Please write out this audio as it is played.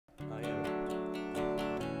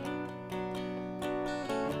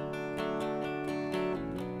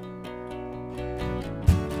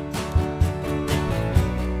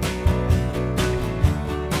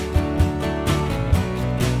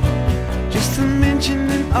a mention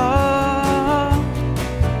in all,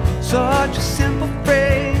 such a simple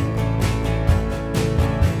phrase.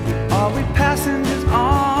 Are we passengers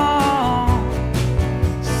on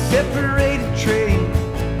separated train?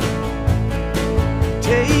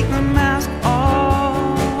 Take the mask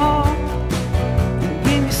off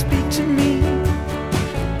when you speak to me.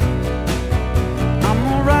 I'm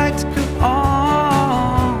alright to go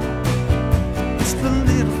on. It's the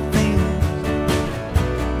little things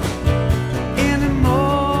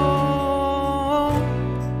anymore.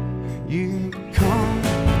 You come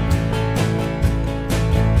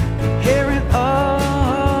here and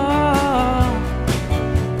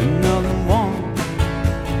another one,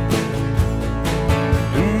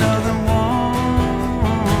 another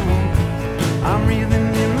one. I'm reeling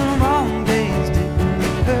in the wrong days. Didn't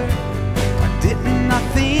it hurt? Or didn't I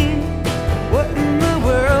think? What in the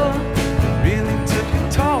world really took a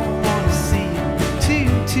toll? Wanna see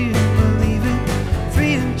it, to believe it.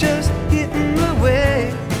 Freedom just getting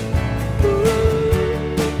away.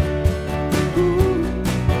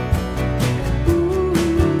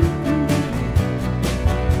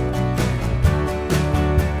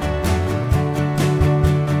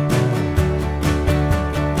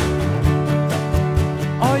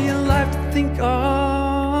 All your life to think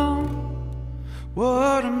of,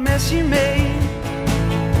 what a mess you made.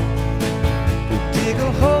 Dig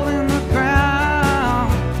a hole in the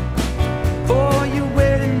ground for your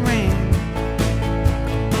wedding ring.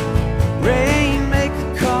 Rain, make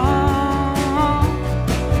a call.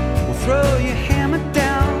 We'll throw your hammer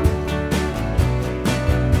down.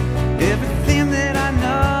 Everything that I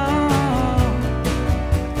know,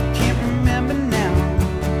 can't remember now.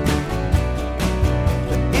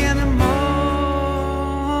 But anymore,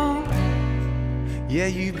 yeah,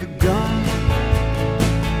 you've begun